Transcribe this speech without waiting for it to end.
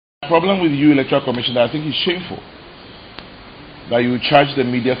The problem with you, Electoral Commission, that I think is shameful that you charge the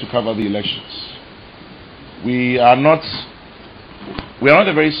media to cover the elections. We are not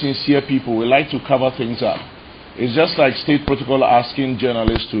a very sincere people. We like to cover things up. It's just like state protocol asking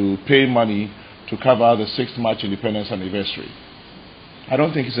journalists to pay money to cover the 6th March Independence Anniversary. I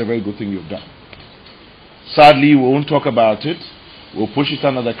don't think it's a very good thing you've done. Sadly, we won't talk about it. We'll push it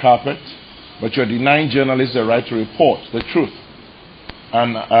under the carpet. But you're denying journalists the right to report the truth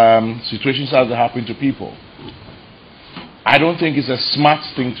and situations as they happen to people. I don't think it's a smart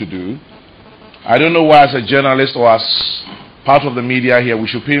thing to do. I don't know why as a journalist or as part of the media here we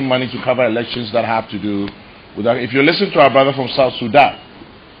should pay money to cover elections that have to do with that. If you listen to our brother from South Sudan,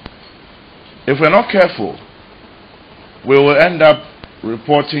 if we're not careful, we will end up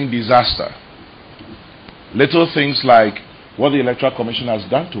reporting disaster. Little things like what the Electoral Commission has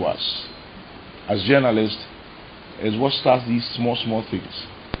done to us as journalists is what starts these small things.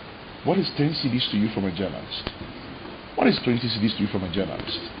 What is 10 CDs to you from a journalist? What is 20 CDs to you from a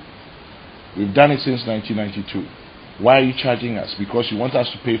journalist? We've done it since 1992. Why are you charging us? Because you want us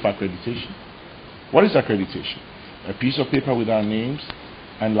to pay for accreditation. What is accreditation? A piece of paper with our names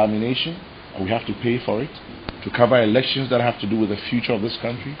and lamination, and we have to pay for it to cover elections that have to do with the future of this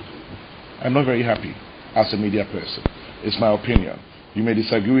country. I'm not very happy as a media person. It's my opinion. You may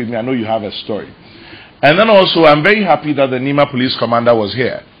disagree with me. I know you have a story. And then also, I'm very happy that the Nima police commander was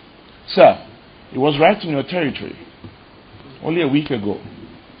here. Sir, it was right in your territory only a week ago.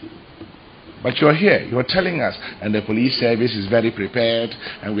 But you're here, you're telling us, and the police service is very prepared,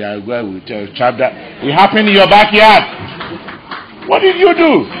 and we are going to trap that. It happened in your backyard. What did you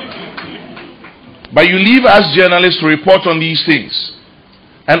do? But you leave us journalists to report on these things.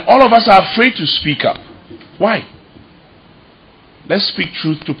 And all of us are afraid to speak up. Why? Let's speak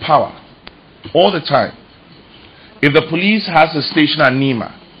truth to power. All the time. If the police has a station at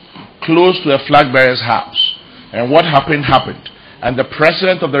Nima, close to a flag bearer's house, and what happened, and the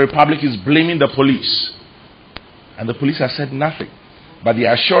President of the Republic is blaming the police, and the police have said nothing, but they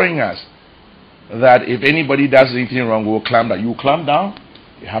are assuring us that if anybody does anything wrong, we'll clamp down. You clamp down?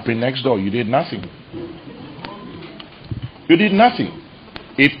 It happened next door. You did nothing. You did nothing.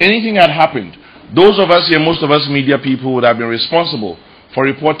 If anything had happened, those of us here, most of us media people would have been responsible for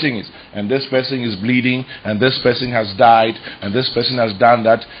reporting it. And this person is bleeding, and this person has died, and this person has done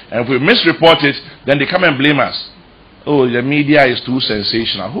that. And if we misreport it, then they come and blame us. Oh, the media is too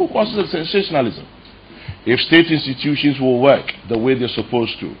sensational. Who causes the sensationalism? If state institutions will work the way they're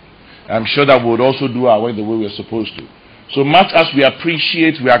supposed to, I'm sure that we would also do our work the way we're supposed to. So much as we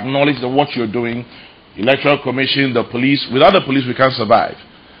appreciate, we acknowledge that what you're doing, Electoral Commission, the police, without the police we can't survive.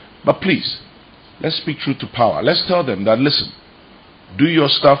 But please, let's speak truth to power. Let's tell them that, listen, do your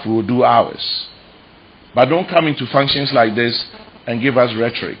stuff, we will do ours. But don't come into functions like this and give us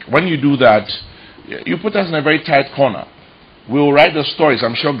rhetoric. When you do that, you put us in a very tight corner. We will write the stories.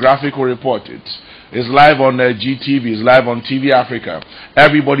 I'm sure Graphic will report it. It's live on GTV. It's live on TV Africa.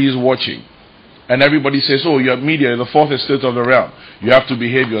 Everybody is watching. And everybody says, oh, you're media, you're the fourth estate of the realm. You have to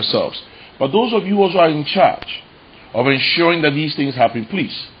behave yourselves. But those of you also are in charge of ensuring that these things happen.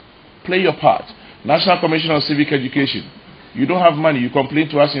 Please, play your part. National Commission on Civic Education. You don't have money. You complain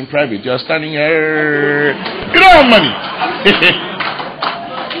to us in private. You're standing here. You don't have money.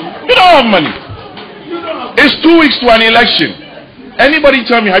 You don't have money. It's 2 weeks to an election. Anybody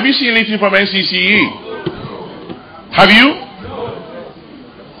tell me, have you seen anything from NCCE? Have you?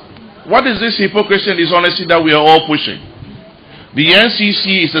 What is this hypocrisy and dishonesty that we are all pushing? The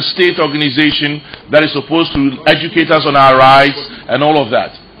NCC is a state organization that is supposed to educate us on our rights and all of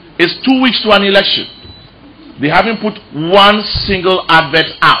that. It's 2 weeks to an election. They haven't put one single advert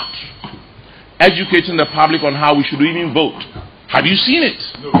out educating the public on how we should even vote. Have you seen it?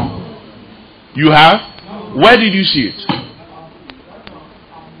 No. You have? Where did you see it?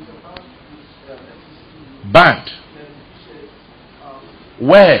 Banned.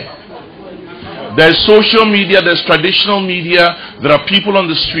 Where? There's social media, there's traditional media, there are people on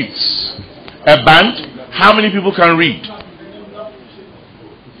the streets. A band? How many people can read?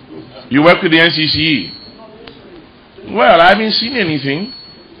 You work with the NCCE? Well, I haven't seen anything.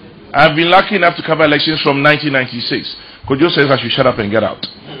 I've been lucky enough to cover elections from 1996. Kojo says I should shut up and get out.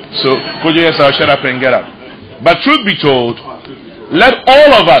 So, Kojo says I'll shut up and get out. But truth be told, let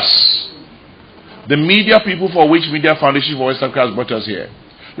all of us, the media people for which Media Foundation for West Africa has brought us here,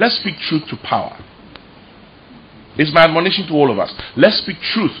 let's speak truth to power. It's my admonition to all of us. Let's speak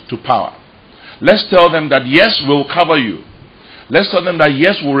truth to power. Let's tell them that yes, we'll cover you. Let's tell them that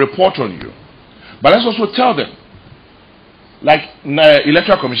yes, we'll report on you. But let's also tell them, like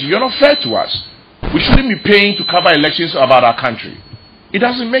Electoral Commission, you're not fair to us. We shouldn't be paying to cover elections about our country. It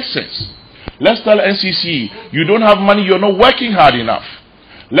doesn't make sense. Let's tell NCC, you don't have money, you're not working hard enough.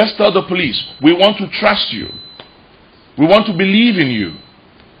 Let's tell the police, we want to trust you. We want to believe in you.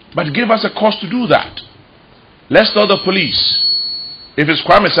 But give us a cause to do that. Let's tell the police, if it's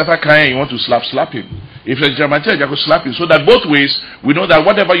Kwame Sefa you want to slap him. If it's Jamaica, you slap him. So that both ways, we know that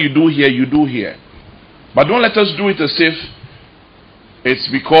whatever you do here, you do here. But don't let us do it as if it's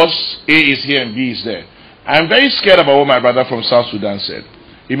because A is here and B is there. I'm very scared about what my brother from South Sudan said.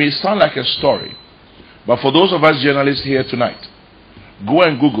 It may sound like a story, but for those of us journalists here tonight, go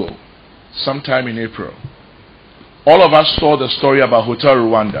and Google sometime in April. All of us saw the story about Hotel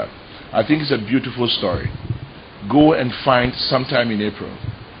Rwanda. I think it's a beautiful story. Go and find sometime in April.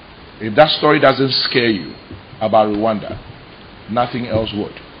 If that story doesn't scare you about Rwanda, nothing else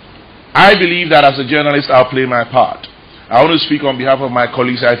would. I believe that as a journalist, I'll play my part. I want to speak on behalf of my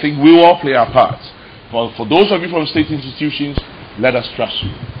colleagues. I think we will all play our parts. But for those of you from state institutions, let us trust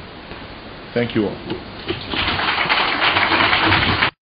you. Thank you all.